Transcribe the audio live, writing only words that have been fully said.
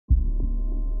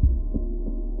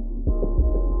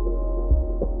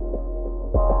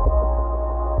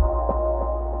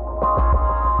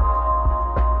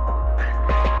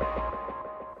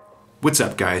What's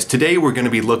up guys? Today we're going to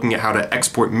be looking at how to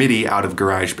export MIDI out of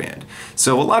GarageBand.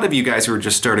 So a lot of you guys who are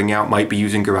just starting out might be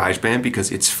using GarageBand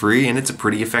because it's free and it's a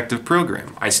pretty effective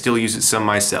program. I still use it some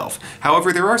myself.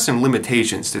 However, there are some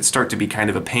limitations that start to be kind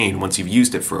of a pain once you've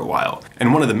used it for a while.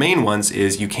 And one of the main ones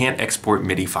is you can't export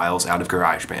MIDI files out of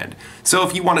GarageBand. So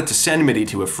if you wanted to send MIDI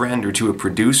to a friend or to a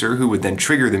producer who would then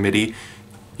trigger the MIDI,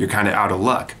 you're kind of out of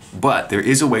luck. But there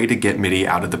is a way to get MIDI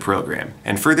out of the program.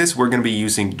 And for this, we're going to be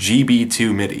using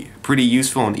GB2 MIDI. Pretty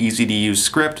useful and easy to use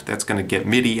script that's going to get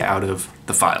MIDI out of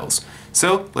the files.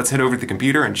 So let's head over to the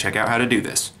computer and check out how to do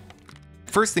this.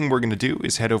 First thing we're going to do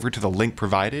is head over to the link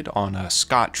provided on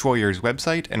Scott Troyer's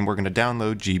website, and we're going to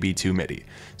download GB2 MIDI.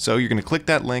 So you're going to click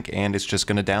that link and it's just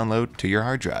going to download to your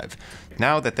hard drive.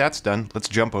 Now that that's done, let's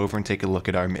jump over and take a look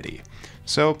at our MIDI.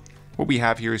 So what we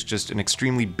have here is just an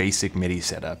extremely basic MIDI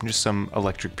setup, just some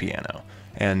electric piano.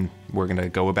 And we're going to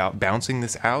go about bouncing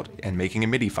this out and making a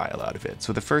MIDI file out of it.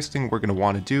 So the first thing we're going to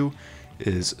want to do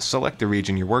is select the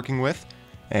region you're working with.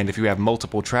 And if you have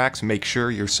multiple tracks, make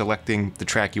sure you're selecting the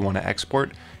track you want to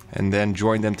export and then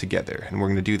join them together. And we're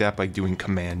going to do that by doing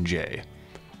Command J.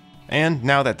 And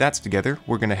now that that's together,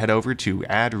 we're going to head over to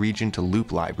Add Region to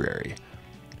Loop Library.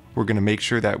 We're going to make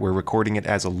sure that we're recording it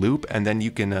as a loop, and then you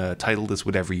can title this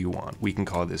whatever you want. We can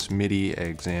call this MIDI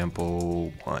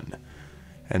example 1,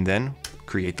 and then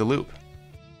create the loop.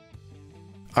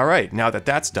 Alright, now that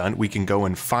that's done, we can go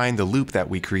and find the loop that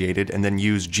we created and then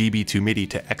use GB2 MIDI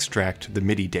to extract the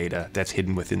MIDI data that's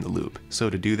hidden within the loop. So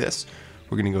to do this,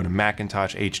 we're going to go to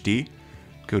Macintosh HD,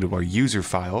 go to our user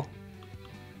file,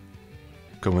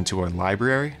 go into our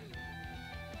library,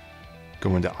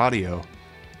 go into audio,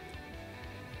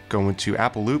 go into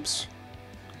Apple Loops,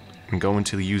 and go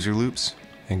into the user loops,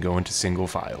 and go into single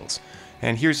files.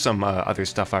 And here's some other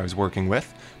stuff I was working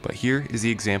with, but here is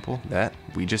the example that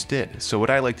we just did. So what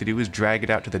I like to do is drag it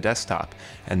out to the desktop,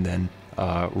 and then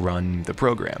run the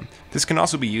program. This can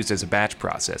also be used as a batch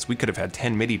process. We could have had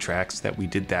 10 MIDI tracks that we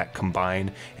did that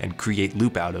combine and create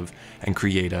loop out of, and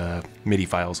create MIDI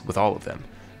files with all of them.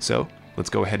 So let's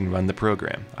go ahead and run the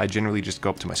program. I generally just go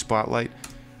up to my Spotlight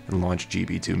and launch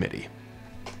GB2 MIDI.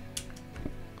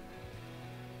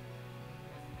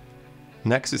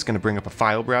 Next, it's going to bring up a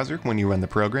file browser when you run the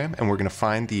program, and we're going to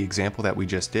find the example that we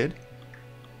just did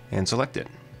and select it.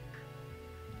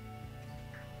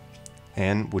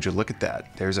 And would you look at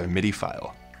that, there's our MIDI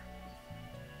file.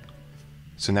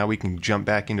 So now we can jump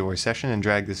back into our session and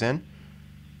drag this in.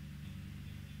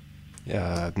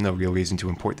 No real reason to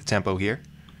import the tempo here.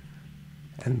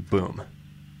 And boom,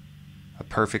 a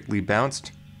perfectly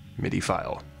bounced MIDI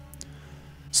file.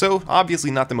 So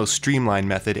obviously not the most streamlined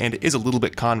method, and it is a little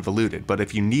bit convoluted, but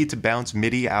if you need to bounce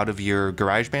MIDI out of your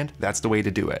GarageBand, that's the way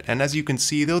to do it. And as you can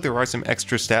see though, there are some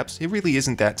extra steps. It really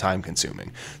isn't that time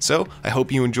consuming. So I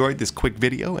hope you enjoyed this quick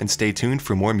video and stay tuned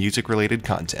for more music related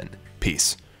content.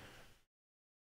 Peace.